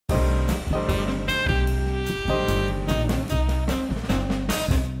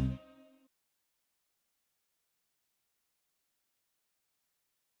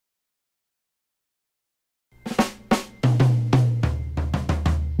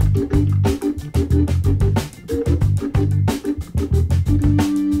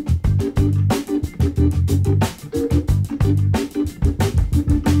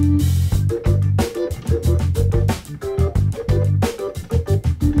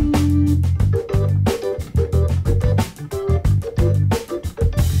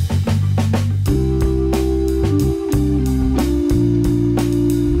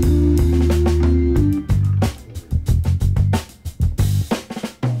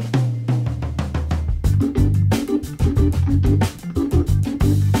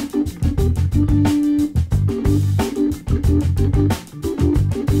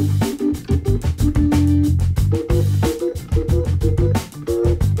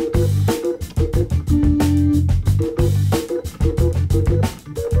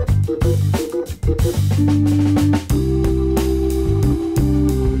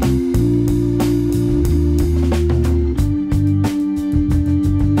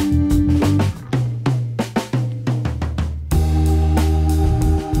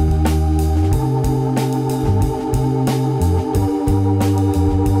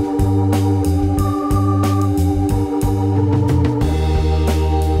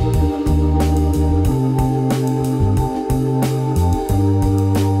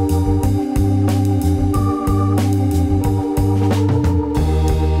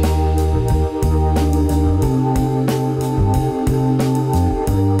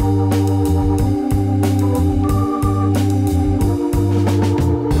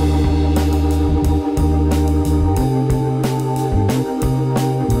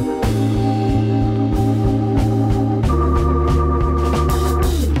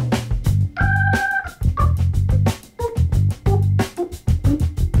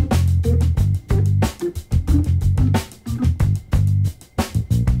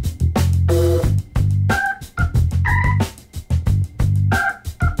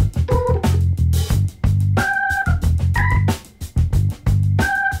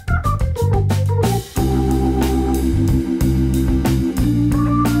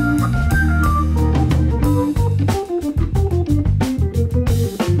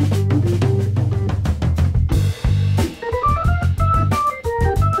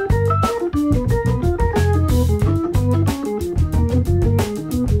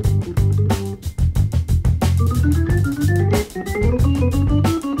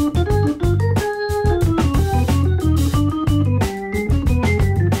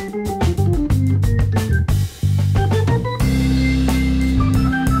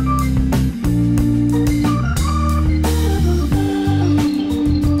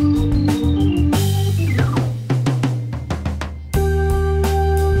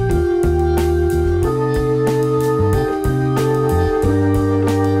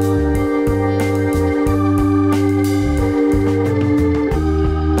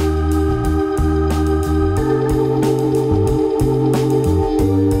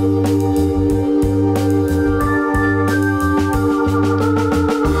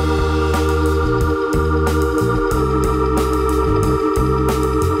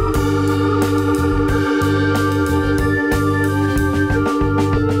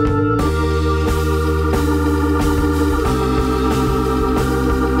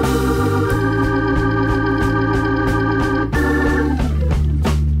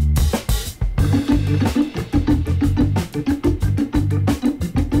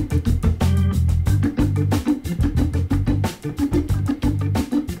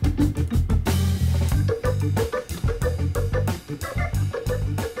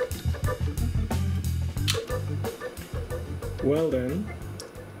Well then,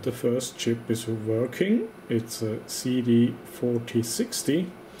 the first chip is working. It's a CD4060.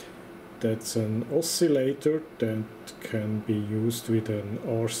 That's an oscillator that can be used with an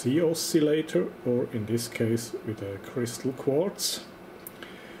RC oscillator, or in this case with a crystal quartz.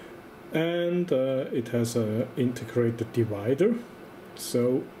 And it has an integrated divider,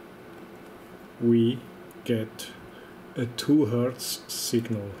 so we get a 2 Hz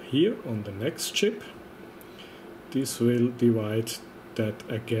signal here on the next chip. This will divide that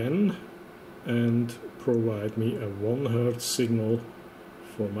again and provide me a 1 Hz signal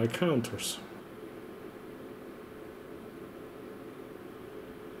for my counters.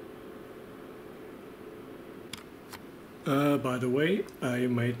 By the way, I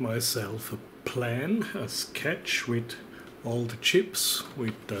made myself a plan, a sketch with all the chips,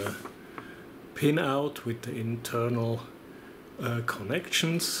 with the pin out, with the internal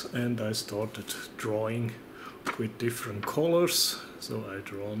connections, and I started drawing with different colors. So I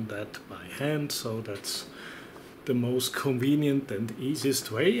drawn that by hand, so that's the most convenient and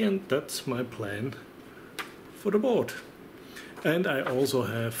easiest way, and that's my plan for the board. And I also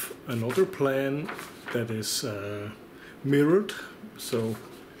have another plan that is mirrored. So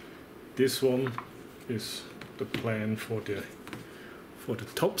this one is the plan for the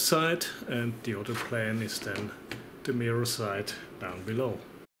top side, and the other plan is then the mirror side down below.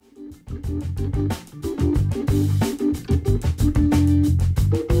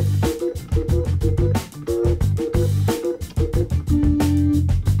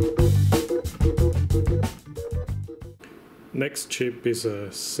 Next chip is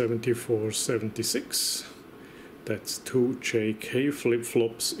a 7476. That's 2 JK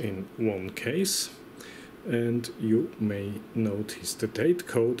flip-flops in one case. And you may notice the date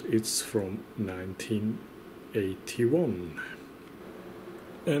code, it's from 1981.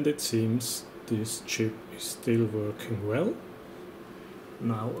 And it seems this chip is still working well.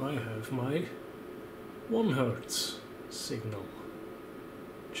 Now I have my 1 Hz signal.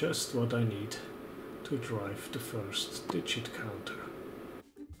 Just what I need to drive the first digit counter.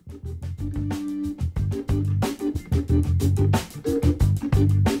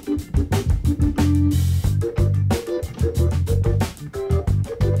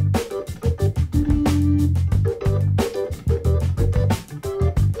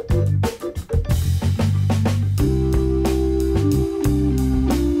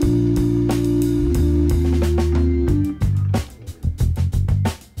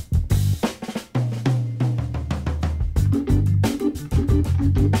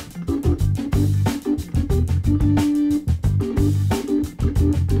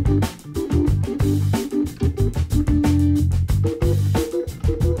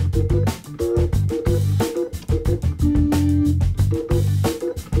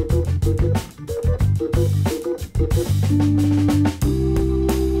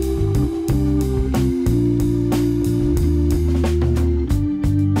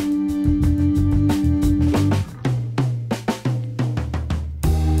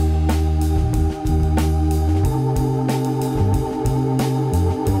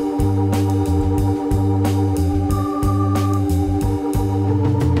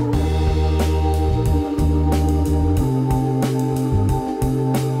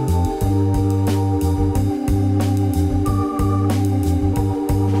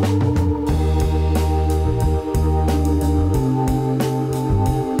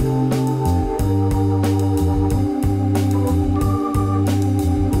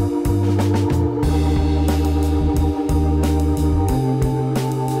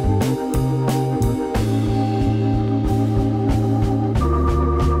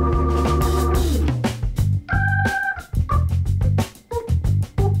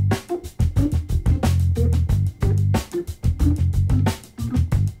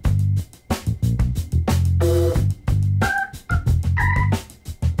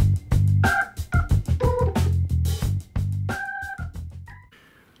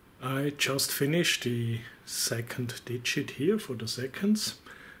 I just finished the second digit here for the seconds,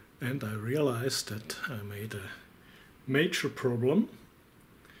 and I realized that I made a major problem,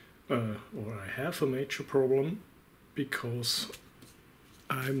 or I have a major problem, because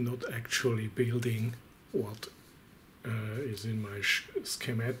I'm not actually building what is in my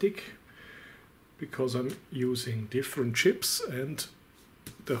schematic, because I'm using different chips and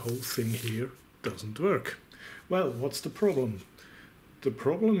the whole thing here doesn't work. Well, what's the problem? The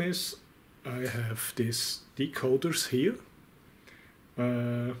problem is I have these decoders here.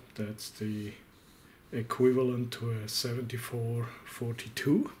 That's the equivalent to a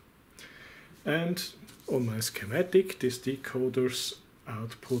 7442. And on my schematic, these decoders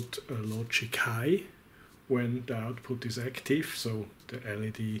output a logic high when the output is active, so the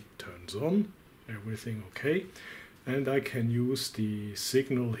LED turns on, everything okay. And I can use the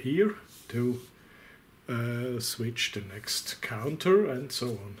signal here to switch the next counter and so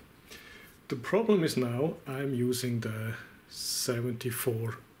on. The problem is now I'm using the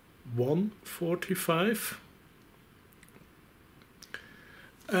 74145,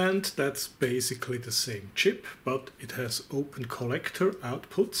 and that's basically the same chip, but it has open collector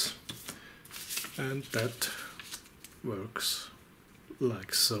outputs, and that works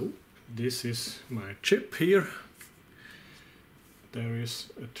like so. This is my chip here. There is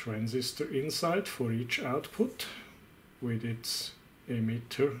a transistor inside for each output with its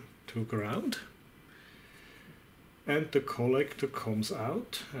emitter to ground, and the collector comes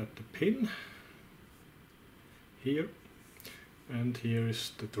out at the pin here, and here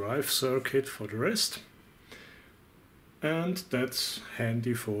is the drive circuit for the rest, and that's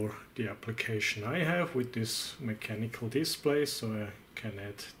handy for the application I have with this mechanical display, so I can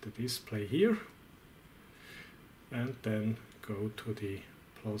add the display here and then go to the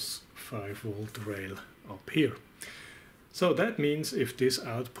 +5 volt rail up here. So that means if this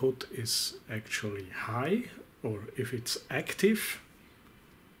output is actually high, or if it's active,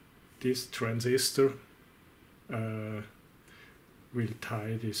 this transistor will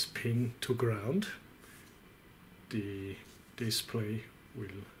tie this pin to ground. The display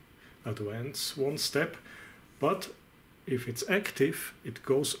will advance one step, but if it's active, it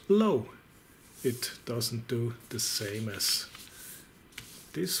goes low. It doesn't do the same as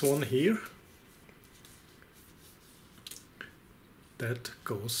this one here. That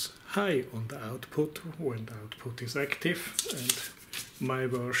goes high on the output when the output is active, and my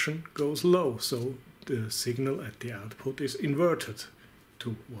version goes low, so the signal at the output is inverted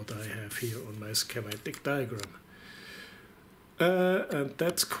to what I have here on my schematic diagram. And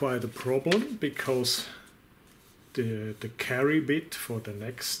that's quite a problem, because the carry bit for the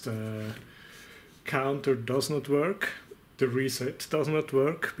next counter does not work. The reset does not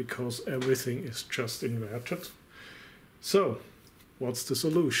work because everything is just inverted. So, what's the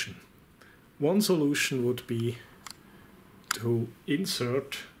solution? One solution would be to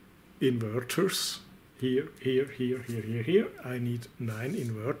insert inverters here, here, here, here, here, here. I need 9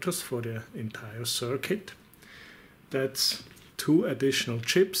 inverters for the entire circuit. That's 2 additional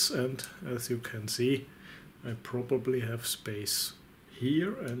chips, and as you can see, I probably have space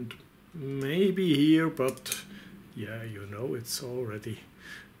here and maybe here, but yeah, you know, it's already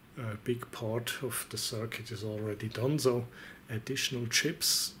a big part of the circuit is already done, so additional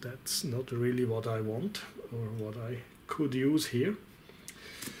chips, that's not really what I want or what I could use here.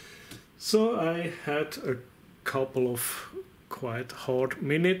 So I had a couple of quite hard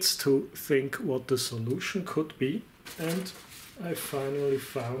minutes to think what the solution could be, and I finally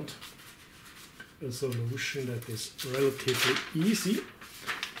found a solution that is relatively easy.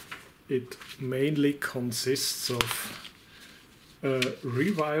 It mainly consists of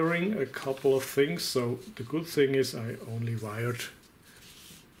rewiring a couple of things. So the good thing is I only wired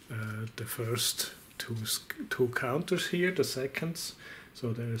the first two counters here, the seconds,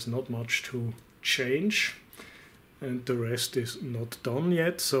 so there is not much to change, and the rest is not done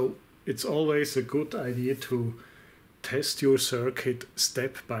yet. So it's always a good idea to test your circuit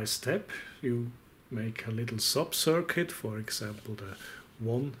step by step. You make a little sub-circuit, for example the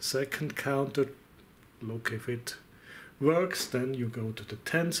 1 second counter, look if it works, then you go to the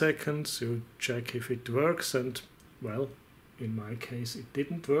 10 seconds, you check if it works, and well, in my case it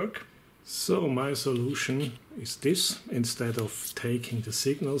didn't work. So my solution is this: instead of taking the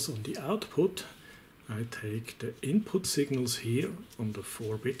signals on the output, I take the input signals here on the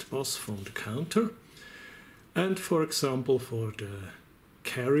 4-bit bus from the counter, and for example for the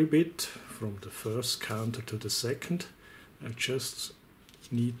carry bit from the first counter to the second, I just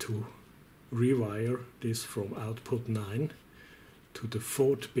need to rewire this from output 9 to the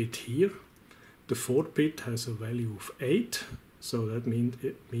 4th bit here. The 4th bit has a value of 8, so that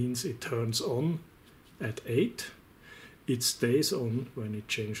means it turns on at 8, it stays on when it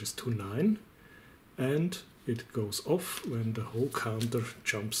changes to 9, and it goes off when the whole counter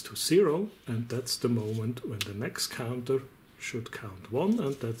jumps to 0, and that's the moment when the next counter should count 1,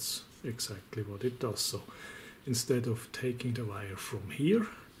 and that's exactly what it does. So instead of taking the wire from here,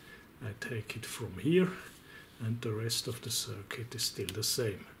 I take it from here, and the rest of the circuit is still the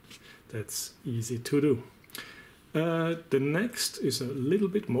same. That's easy to do. The next is a little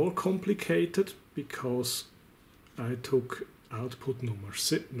bit more complicated, because I took output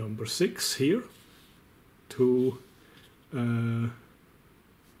number 6 here to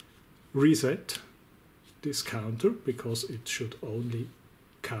reset this counter, because it should only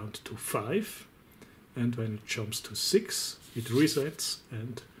count to 5, and when it jumps to 6 it resets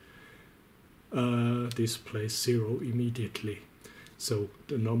and displays 0 immediately. So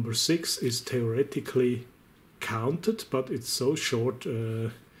the number 6 is theoretically counted, but it's so short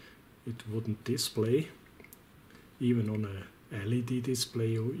it wouldn't display. Even on a LED display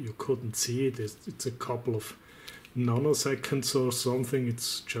you couldn't see it. It's a couple of nanoseconds or something.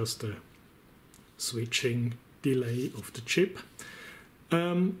 It's just a switching delay of the chip.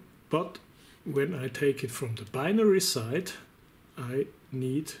 But when I take it from the binary side, I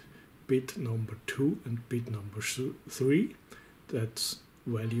need bit number 2 and bit number 3. That's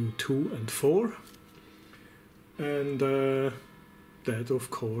value 2 and 4. And that of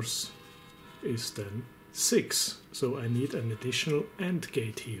course is then 6. So I need an additional AND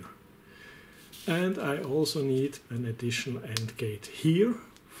gate here. And I also need an additional AND gate here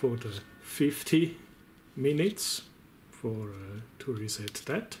for the 50 minutes to reset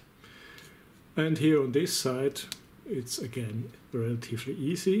that. And here on this side it's again relatively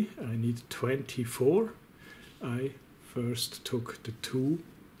easy. I need 24. I first took the 2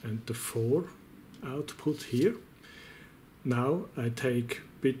 and the 4 output here, Now I take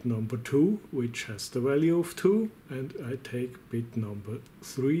bit number 2, which has the value of 2, and I take bit number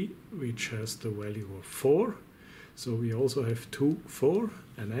 3, which has the value of 4. So we also have 2, 4,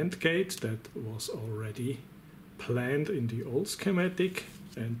 an AND gate that was already planned in the old schematic,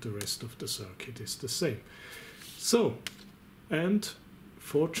 and the rest of the circuit is the same. So, and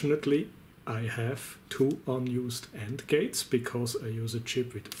fortunately I have 2 unused AND gates because I use a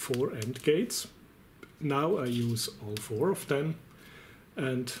chip with 4 AND gates. Now I use all 4 of them,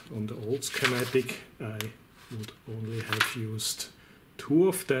 and on the old schematic I would only have used 2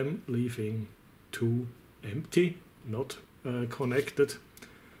 of them, leaving 2 empty, not connected.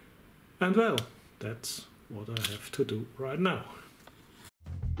 And well, that's what I have to do right now.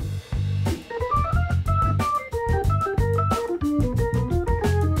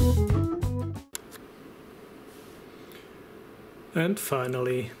 And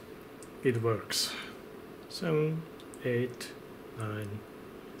finally it works. 7, 8, 9,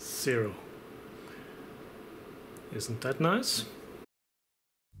 0. Isn't that nice?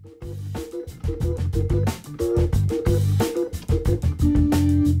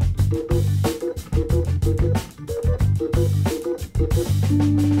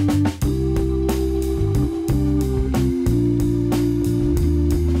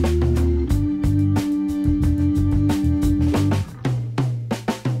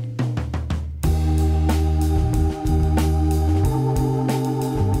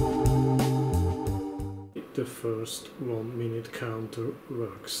 The first 1 minute counter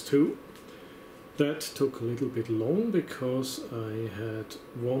works too. That took a little bit long because I had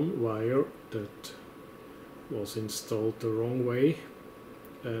one wire that was installed the wrong way,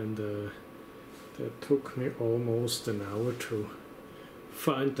 and that took me almost an hour to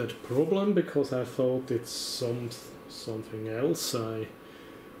find that problem because I thought it's something else. I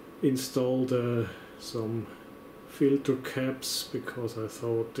installed some filter caps because I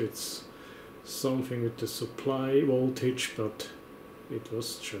thought it's something with the supply voltage, but it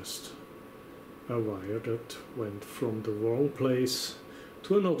was just a wire that went from the wrong place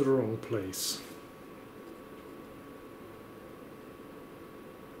to another wrong place.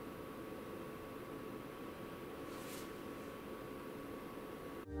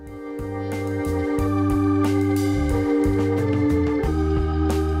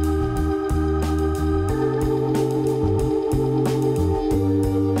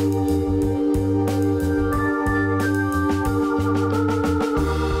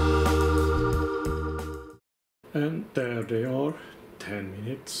 And there they are, 10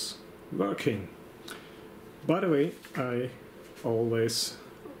 minutes working. By the way, I always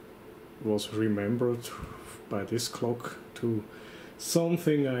was remembered by this clock to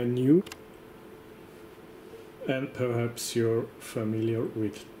something I knew, and perhaps you're familiar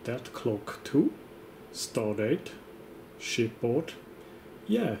with that clock too. Star date, shipboard.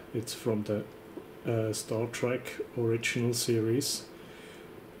 Yeah, it's from the Star Trek original series.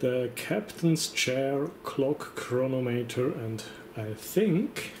 The captain's chair, clock, chronometer, and I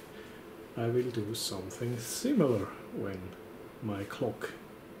think I will do something similar when my clock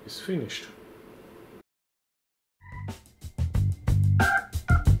is finished.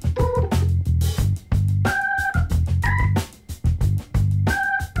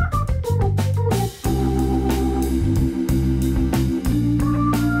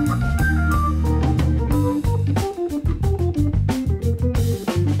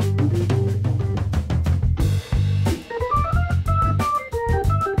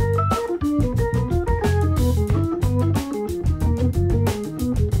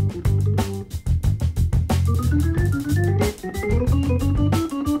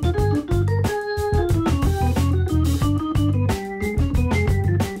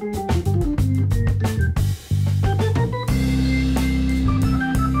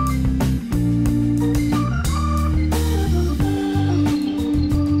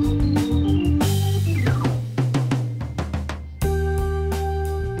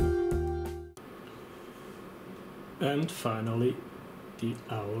 And finally, the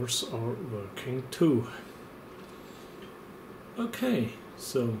hours are working too. Okay,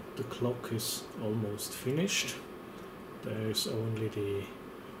 so the clock is almost finished. There is only the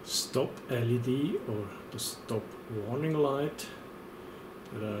stop LED or the stop warning light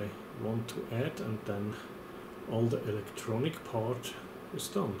that I want to add, and then all the electronic part is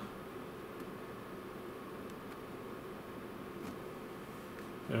done.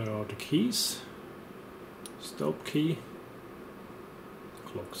 There are the keys. Stop key,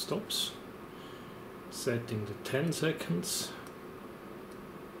 clock stops, setting the 10 seconds,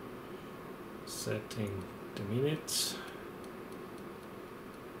 setting the minutes,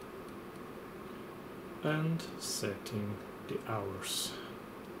 and setting the hours.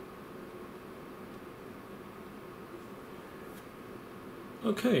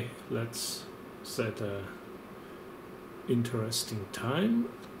 Okay, let's set a interesting time.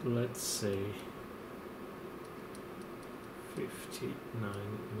 Let's say 59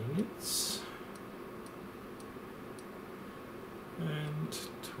 minutes and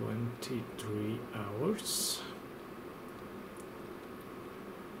 23 hours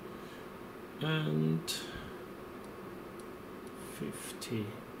and 50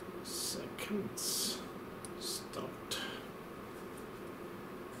 seconds. Start.